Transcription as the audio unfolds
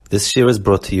This Shir is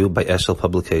brought to you by Eshel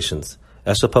Publications.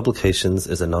 Eshel Publications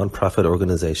is a non-profit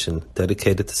organization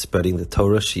dedicated to spreading the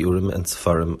Torah, Shiurim, and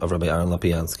Sefarim of Rabbi Aaron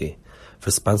Lapiansky. For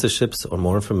sponsorships or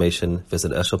more information,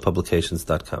 visit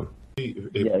eshelpublications.com.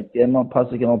 Yeah,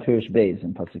 Pasuk Gimel Pirish Beis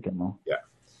and Pasuk Gimel. Yeah.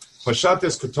 Pashat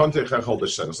is Ketonte Chachal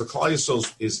B'Shem. So Klal Yisrael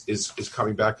is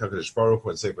coming back to HaKadosh Baruch Hu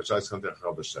and saying Pashat is Ketonte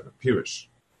Chachal B'Shem. Pirish.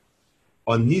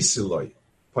 On Nisiloi,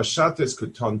 Pashat is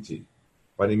Ketonte,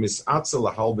 but he misatzel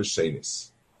lahal b'shenis.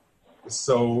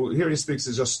 So here he speaks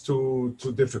is just too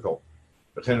difficult.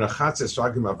 So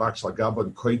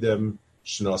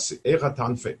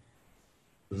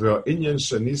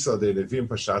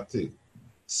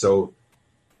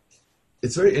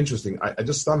it's very interesting. I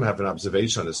just have an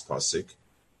observation on this pasuk.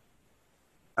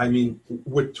 I mean,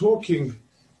 we're talking,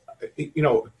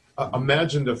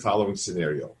 imagine the following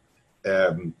scenario.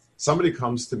 Somebody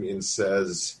comes to me and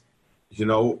says,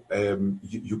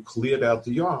 you cleared out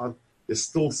the yard, there's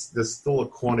still a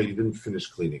corner you didn't finish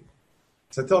cleaning.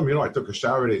 So I tell him, I took a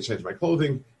shower today, changed my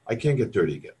clothing, I can't get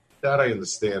dirty again. That I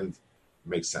understand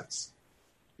makes sense.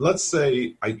 Let's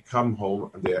say I come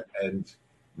home and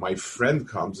my friend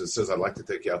comes and says, I'd like to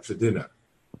take you out for dinner.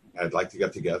 I'd like to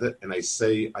get together. And I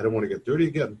say, I don't want to get dirty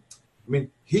again. I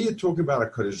mean, here you're talking about a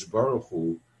HaKadosh Baruch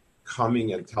Hu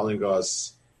coming and telling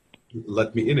us,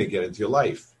 let me in and get into your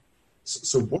life.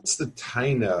 So what's the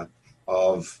taina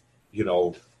of,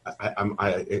 I'm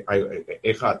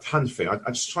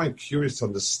just trying curious to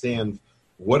understand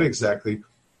what exactly.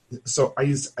 So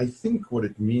I think what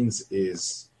it means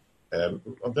is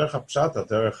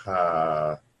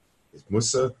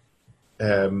Musa.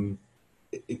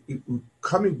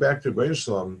 Coming back to Rebbeinu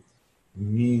Shalom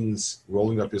means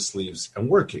rolling up your sleeves and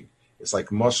working. It's like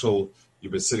mashal.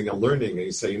 You've been sitting and learning, and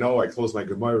you say, I closed my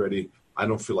Gemara already. I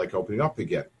don't feel like opening up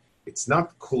again. It's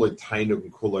not kulay tainug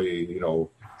and kulay,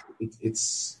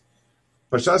 it's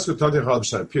Pashat Kutanti Chal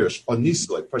B'Shem Pirish on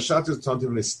Nislek. Pashat Kutanti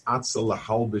V'Nis Atzel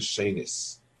Lahal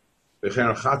B'Shenis.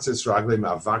 V'Chen Achatzis Raglei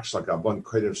Ma'avak Shlakabon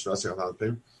Kodim Shnasi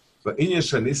Chatanpim. V'Inyan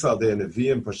Shanisal De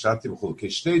Neviim Pashatim Chul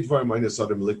Kishnei Dvarim Ma'in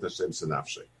Yisodem Likna Shem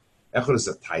Senafshe. Echad is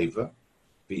a taiva.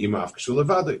 V'Ima Av Kshul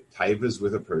Levadei. Taiva is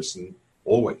with a person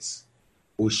always.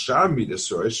 Ushar Midas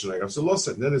Roish Shnei Gav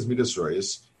Zeloset. Then is Midas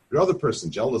Roish. Your other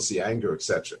person, jealousy, anger,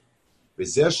 etc.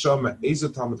 V'Zeh Shama Ezo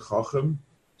Talmid Chacham.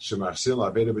 Shemarsil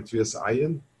Aveda B'Tvias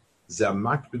Ayin, Ze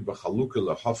Makbid B'Chaluka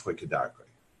LeHafre Kedarkei.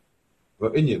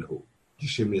 V'Inyan Hu,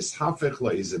 Shemis Hafech La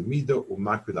is a Mida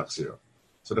U'Makbid Achzira.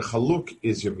 So the Chaluk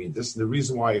is your Midas. The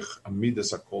reason why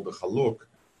Midas are called a Chaluk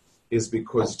is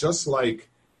because just like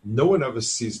no one ever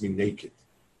sees me naked,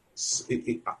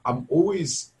 I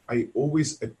always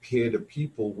appear to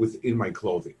people within my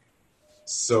clothing.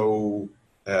 So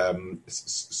the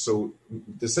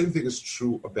same thing is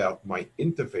true about my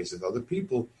interface with other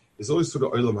people. Is always through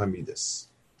the Olam Hamidus.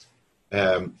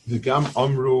 The Gam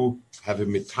Amru have a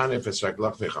mitanef es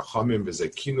raglach v'chachamim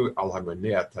v'zekinu al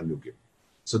hamonea tanugim.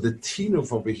 So the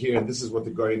tinuf over here, and this is what the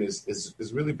Goyen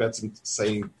is really better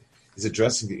saying, is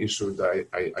addressing the issue that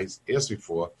I asked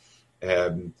before.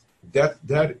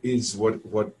 That is what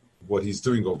he's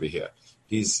doing over here.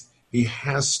 He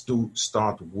has to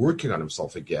start working on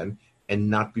himself again and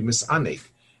not be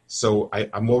misanek. So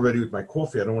I'm already with my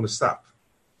coffee. I don't want to stop.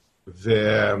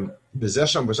 And this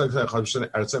is what the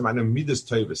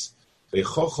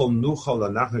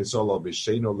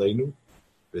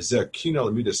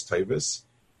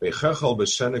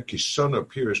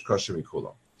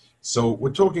So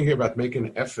we're talking here about making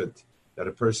an effort that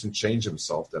a person change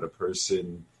himself, that a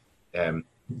person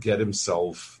get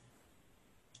himself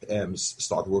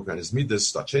start working on his midas,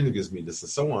 start changing his midas,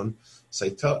 and so on. So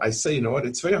I say,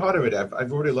 it's very hard of it.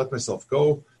 I've already let myself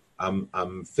go.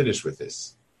 I'm finished with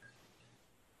this.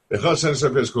 Rachatzes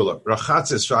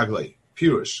raglei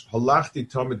pirush halachti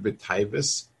tomid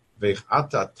betayves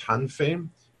ve'chata tanfem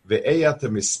ve'eyata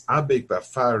misabek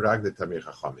b'afar raglei tamir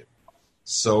chachamim.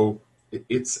 So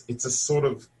it's a sort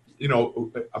of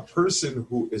a person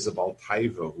who is about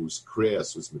taiva, who's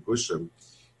kriyas, who's megushim.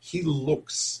 He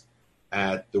looks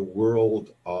at the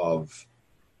world of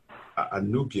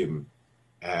anugim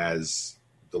as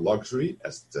the luxury,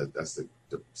 as the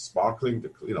sparkling,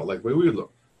 like where we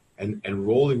look, and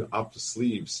rolling up the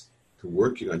sleeves to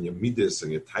working on your midas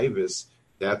and your taivis,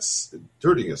 that's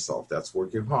dirtying yourself, that's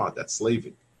working hard, that's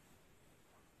slaving.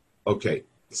 Okay,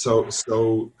 so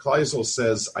Klal Yisrael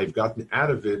says, I've gotten out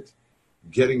of it,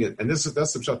 getting it, and that's the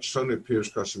pshat shonei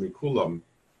pirish kashmi kulam,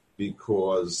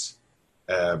 because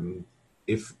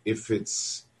if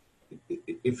it's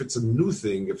a new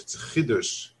thing, if it's a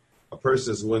chiddush, a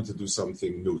person is willing to do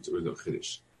something new to the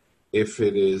chiddush. If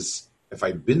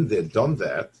I've been there, done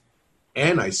that,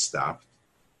 and I stopped,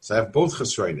 So I have both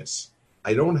chesroinus.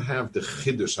 I don't have the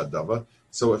chidush hadava.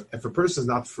 So if a person is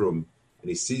not from and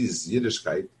he sees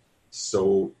Yiddishkeit,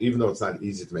 so even though it's not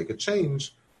easy to make a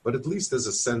change, but at least there's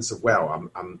a sense of wow,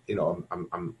 I'm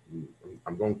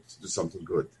going to do something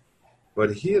good.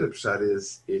 But here the pshat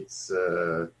is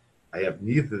I have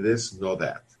neither this nor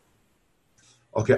that.